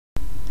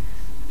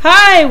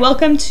Hi,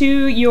 welcome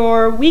to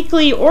your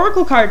weekly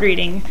Oracle card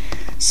reading.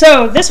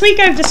 So this week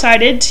I've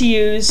decided to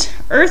use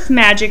Earth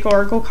Magic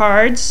Oracle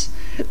cards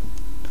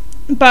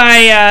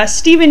by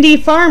Stephen D.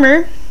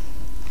 Farmer,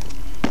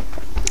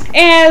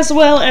 as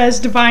well as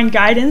Divine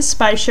Guidance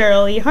by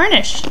Cheryl E.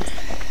 Harnish.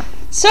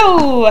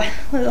 So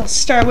let's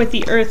start with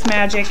the Earth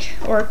Magic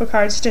Oracle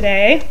cards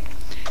today.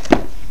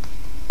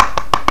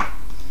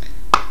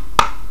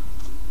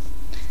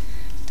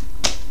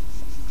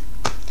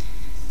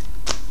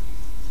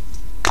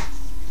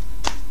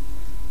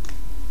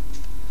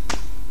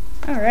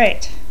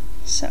 Alright,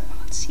 so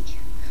let's see.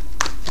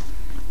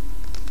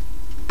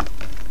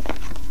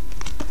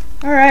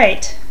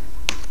 Alright,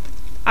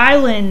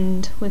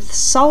 Island with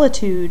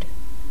Solitude.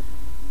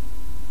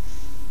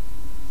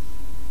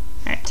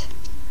 Alright,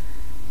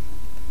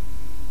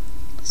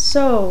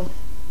 so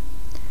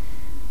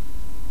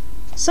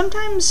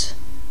sometimes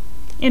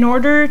in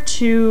order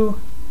to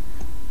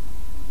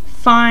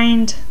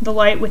find the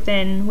light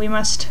within, we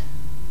must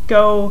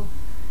go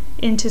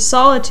into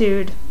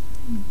solitude,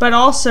 but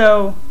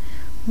also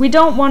we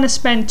don't want to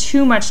spend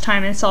too much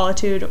time in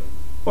solitude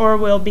or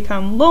we'll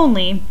become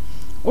lonely,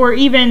 or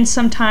even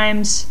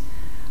sometimes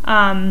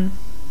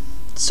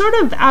sort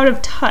of out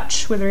of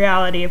touch with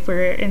reality if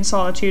we're in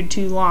solitude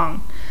too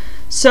long.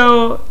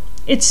 So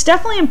it's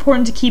definitely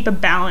important to keep a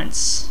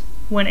balance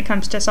when it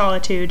comes to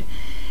solitude.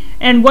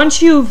 And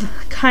once you've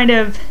kind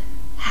of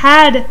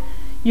had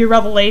your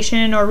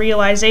revelation or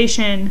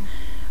realization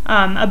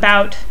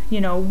about,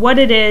 what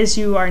it is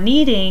you are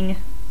needing,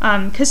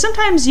 because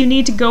sometimes you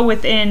need to go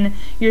within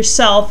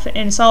yourself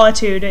in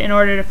solitude in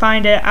order to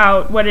find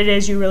out what it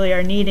is you really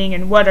are needing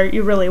and what are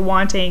you really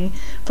wanting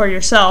for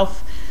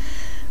yourself.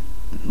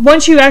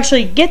 Once you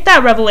actually get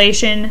that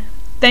revelation,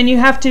 then you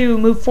have to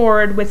move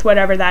forward with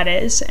whatever that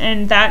is,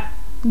 and that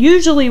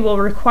usually will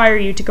require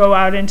you to go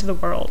out into the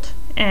world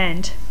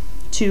and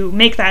to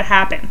make that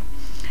happen.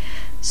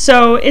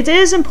 So it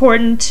is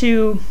important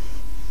to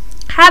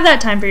have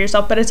that time for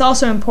yourself, but it's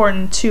also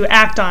important to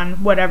act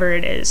on whatever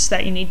it is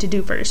that you need to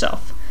do for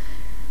yourself.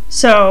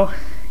 So,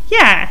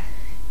 yeah.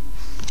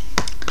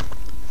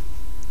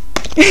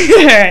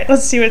 Alright,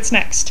 let's see what's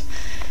next.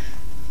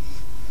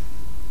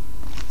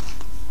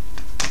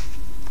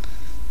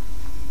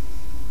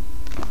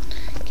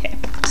 Okay,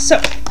 so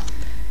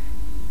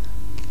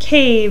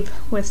Cave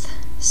with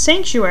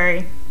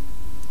Sanctuary.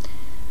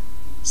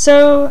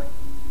 So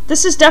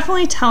this is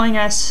definitely telling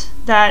us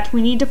that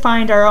we need to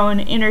find our own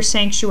inner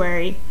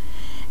sanctuary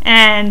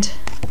and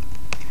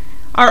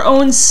our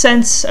own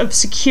sense of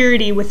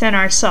security within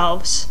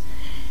ourselves.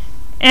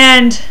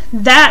 And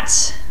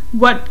that's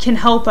what can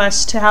help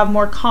us to have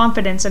more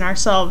confidence in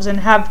ourselves and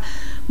have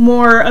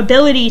more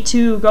ability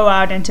to go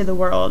out into the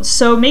world.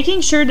 So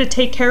making sure to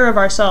take care of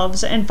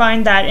ourselves and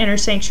find that inner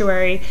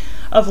sanctuary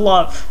of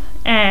love.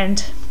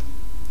 And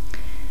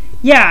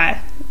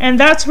yeah, and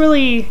that's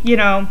really,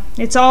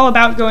 it's all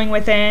about going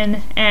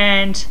within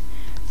and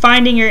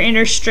finding your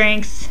inner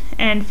strength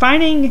and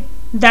finding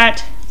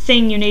that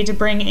thing you need to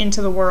bring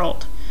into the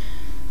world.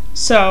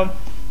 So,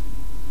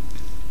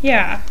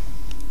 yeah.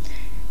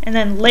 And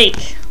then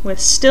Lake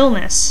with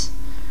Stillness.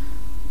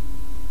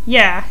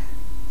 Yeah.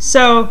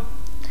 So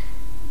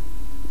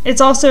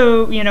it's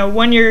also,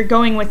 when you're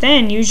going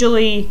within,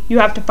 usually you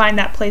have to find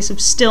that place of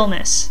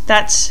stillness.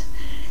 That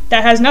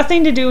has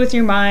nothing to do with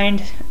your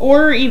mind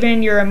or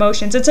even your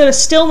emotions. It's a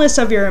stillness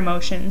of your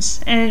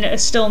emotions and a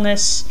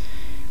stillness,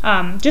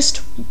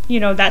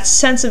 that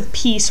sense of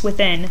peace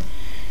within.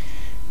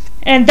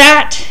 And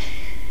that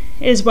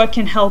is what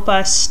can help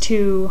us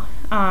to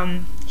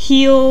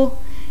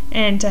heal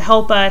and to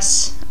help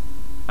us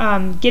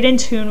get in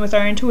tune with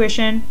our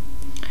intuition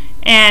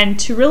and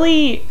to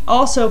really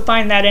also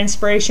find that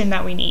inspiration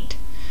that we need.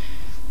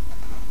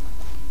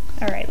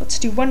 All right, let's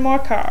do one more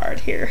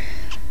card here.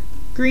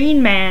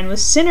 Green Man with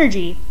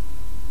Synergy.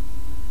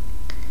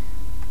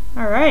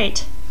 All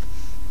right.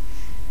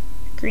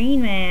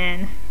 Green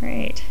Man,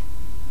 right.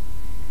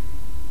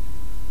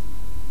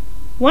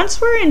 Once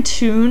we're in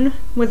tune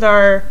with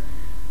our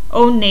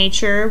own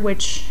nature,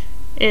 which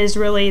is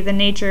really the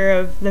nature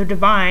of the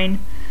divine,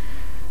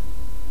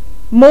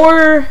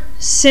 more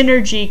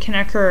synergy can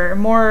occur,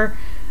 more,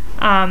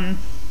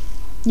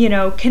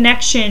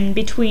 connection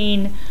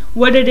between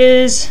what it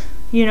is,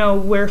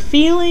 we're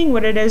feeling,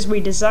 what it is we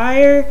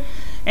desire,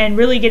 and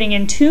really getting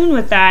in tune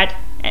with that.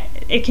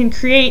 It can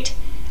create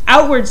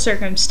outward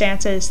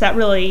circumstances that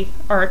really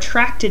are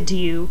attracted to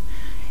you.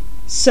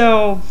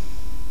 So,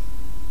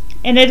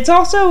 and it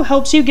also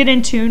helps you get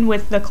in tune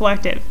with the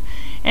collective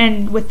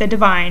and with the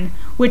divine,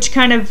 which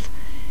kind of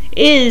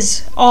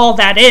is all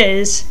that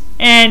is,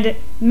 and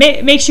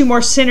makes you more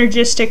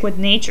synergistic with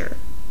nature.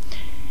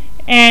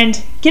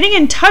 And getting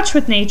in touch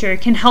with nature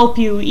can help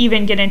you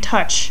even get in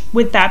touch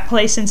with that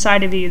place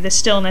inside of you, the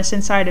stillness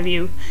inside of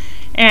you,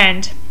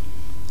 and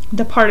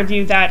the part of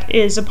you that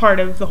is a part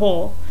of the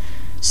whole.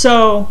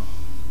 So,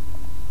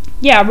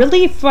 yeah,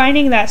 really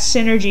finding that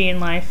synergy in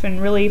life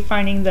and really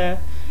finding the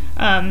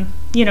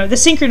you know, the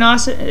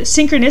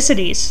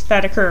synchronicities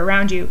that occur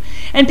around you,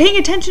 and paying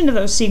attention to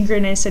those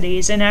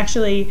synchronicities and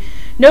actually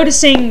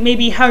noticing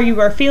maybe how you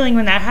are feeling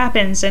when that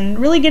happens, and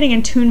really getting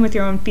in tune with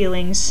your own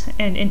feelings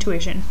and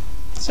intuition.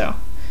 So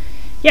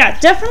yeah,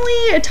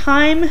 definitely a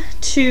time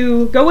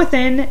to go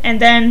within and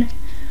then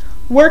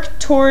work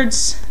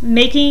towards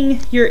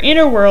making your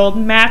inner world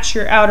match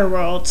your outer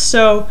world.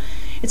 So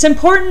it's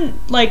important,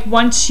 like,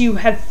 once you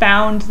have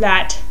found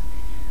that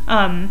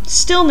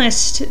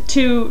stillness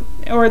to,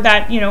 or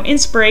that, you know,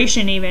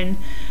 inspiration even,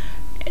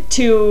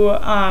 to,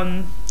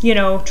 you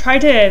know, try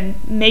to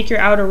make your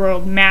outer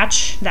world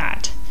match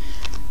that.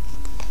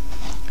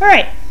 All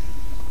right.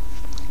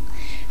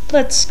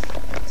 Let's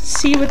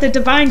see what the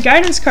divine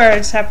guidance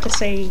cards have to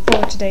say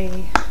for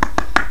today.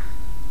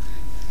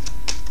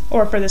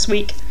 Or for this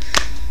week.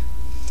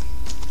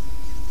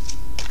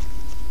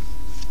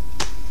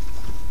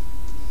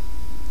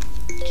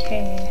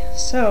 Okay,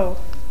 so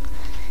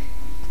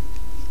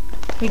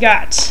we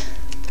got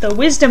the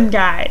Wisdom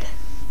Guide.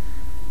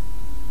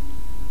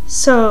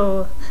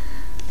 So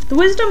the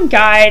Wisdom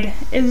Guide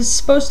is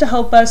supposed to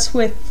help us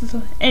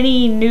with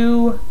any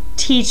new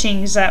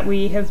teachings that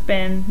we have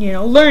been, you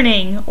know,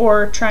 learning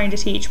or trying to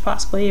teach,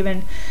 possibly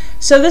even.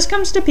 So this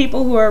comes to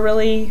people who are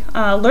really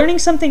learning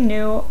something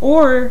new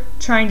or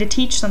trying to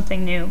teach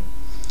something new.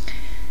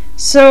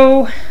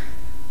 So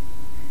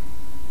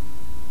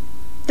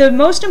the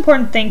most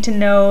important thing to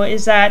know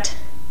is that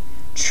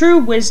true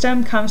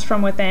wisdom comes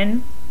from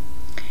within,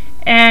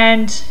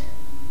 and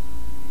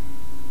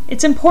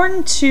it's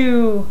important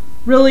to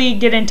really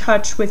get in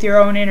touch with your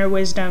own inner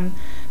wisdom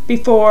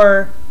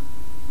before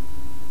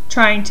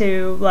trying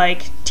to,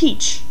 like,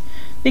 teach.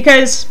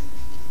 Because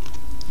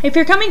if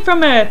you're coming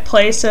from a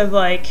place of,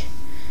 like,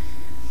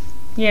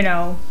 you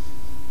know,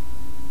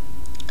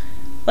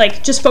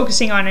 like just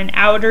focusing on an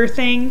outer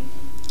thing,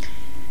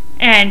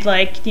 and,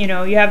 like, you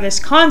know, you have this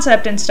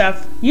concept and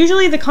stuff,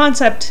 usually the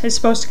concept is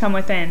supposed to come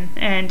within,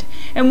 and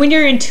when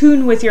you're in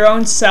tune with your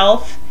own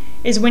self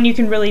is when you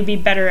can really be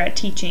better at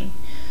teaching.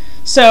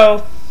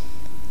 So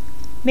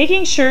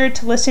making sure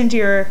to listen to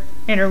your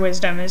inner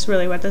wisdom is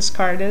really what this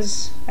card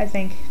is, I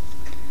think,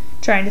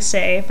 trying to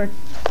say for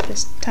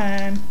this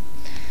time.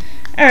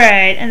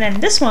 Alright, and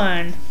then this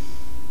one.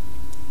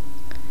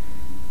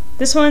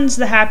 This one's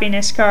the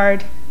happiness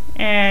card,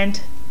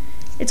 and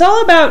it's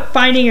all about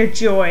finding your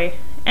joy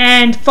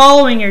and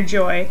following your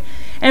joy.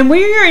 And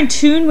when you're in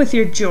tune with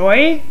your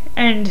joy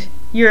and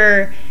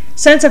your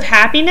sense of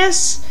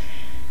happiness,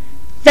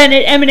 then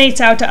it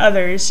emanates out to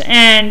others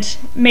and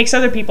makes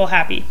other people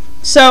happy.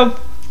 So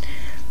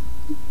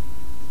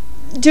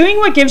doing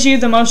what gives you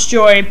the most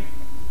joy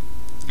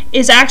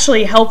is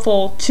actually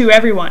helpful to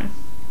everyone,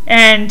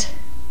 and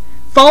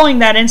following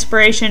that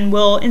inspiration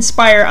will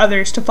inspire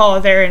others to follow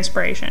their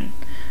inspiration.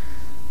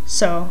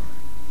 So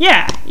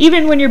yeah,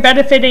 even when you're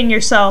benefiting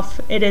yourself,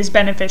 it is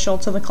beneficial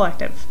to the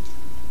collective,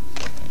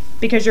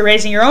 because you're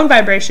raising your own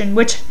vibration,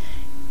 which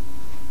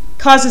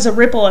causes a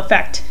ripple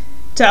effect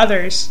to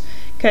others,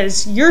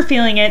 because you're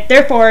feeling it,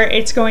 therefore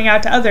it's going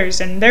out to others,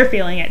 and they're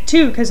feeling it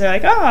too, because they're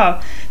like,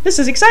 oh, this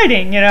is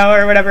exciting, you know,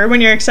 or whatever. When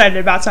you're excited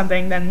about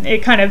something, then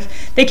it kind of,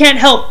 they can't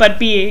help but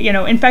be, you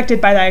know, infected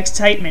by that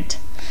excitement,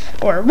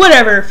 or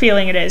whatever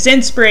feeling it is,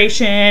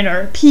 inspiration,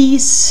 or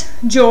peace,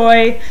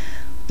 joy,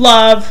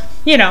 love,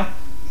 you know,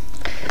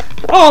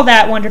 all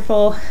that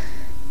wonderful,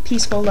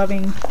 peaceful,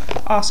 loving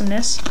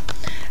awesomeness.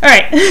 All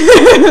right.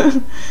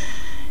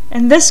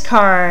 And this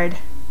card,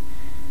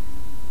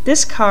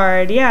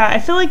 yeah, I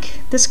feel like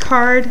this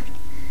card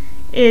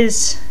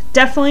is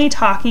definitely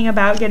talking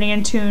about getting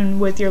in tune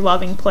with your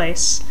loving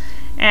place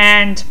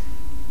and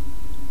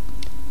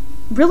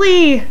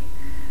really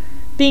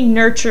being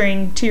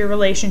nurturing to your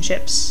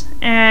relationships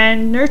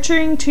and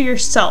nurturing to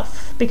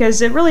yourself,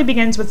 because it really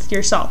begins with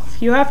yourself.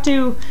 You have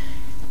to,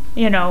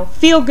 you know,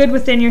 feel good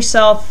within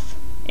yourself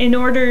in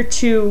order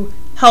to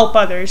help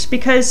others,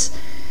 because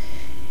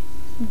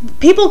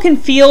people can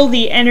feel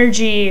the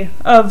energy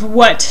of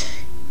what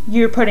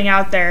you're putting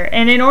out there,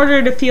 and in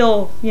order to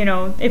feel, you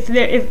know,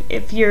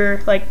 if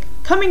you're like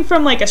coming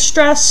from like a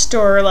stressed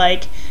or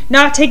like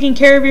not taking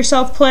care of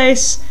yourself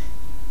place,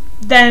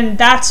 then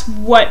that's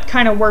what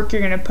kind of work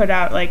you're going to put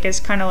out, like, is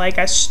kind of like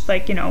a,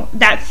 like, you know,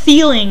 that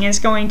feeling is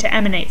going to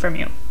emanate from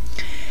you.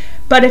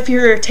 But if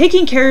you're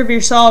taking care of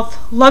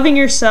yourself, loving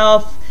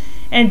yourself,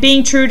 and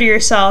being true to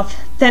yourself,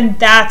 then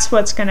that's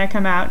what's going to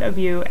come out of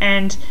you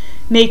and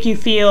make you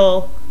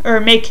feel, or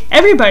make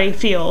everybody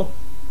feel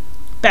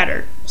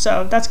better.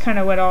 So that's kind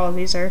of what all of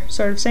these are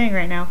sort of saying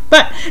right now.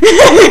 But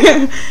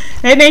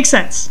it makes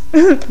sense.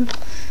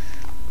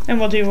 And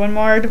we'll do one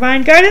more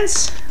divine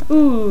guidance.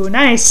 Ooh,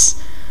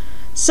 nice.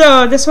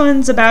 So this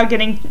one's about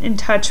getting in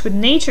touch with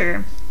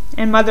nature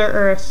and Mother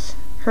Earth,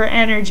 her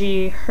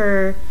energy,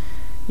 her,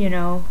 you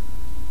know,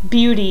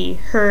 beauty,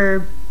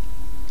 her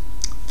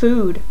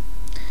food.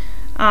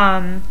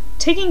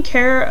 Taking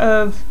care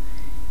of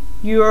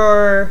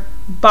your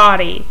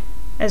body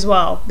as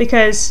well,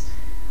 because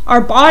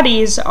our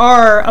bodies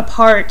are a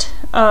part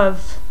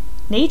of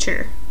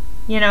nature,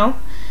 you know.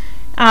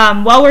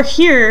 While we're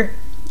here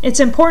it's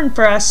important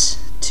for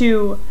us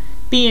to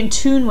be in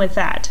tune with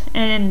that,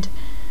 and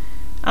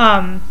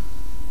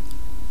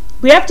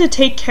we have to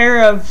take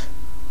care of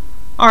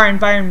our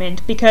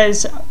environment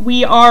because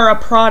we are a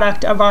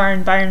product of our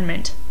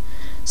environment.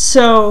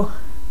 So,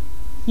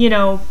 you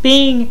know,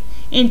 being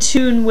in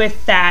tune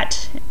with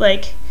that,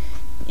 like,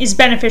 is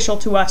beneficial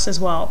to us as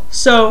well.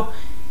 So,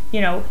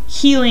 you know,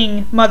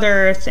 healing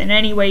Mother Earth in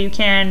any way you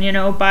can, you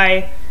know,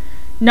 by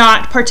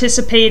not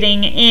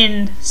participating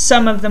in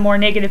some of the more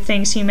negative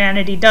things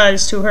humanity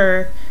does to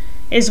her,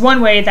 is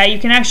one way that you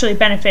can actually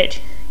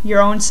benefit your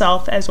own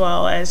self as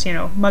well as, you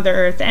know, Mother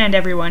Earth and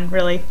everyone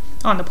really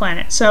on the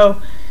planet.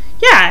 So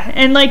yeah,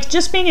 and like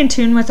just being in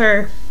tune with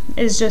her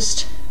is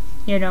just,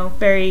 you know,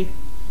 very,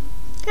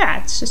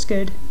 yeah, it's just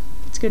good.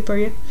 It's good for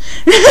you.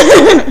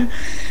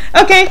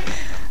 Okay,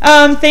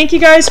 thank you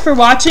guys for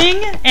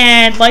watching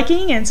and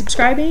liking and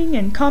subscribing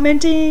and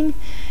commenting,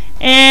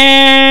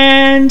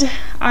 and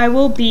I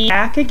will be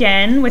back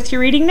again with your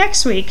reading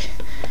next week.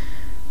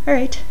 All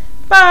right,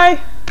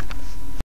 bye.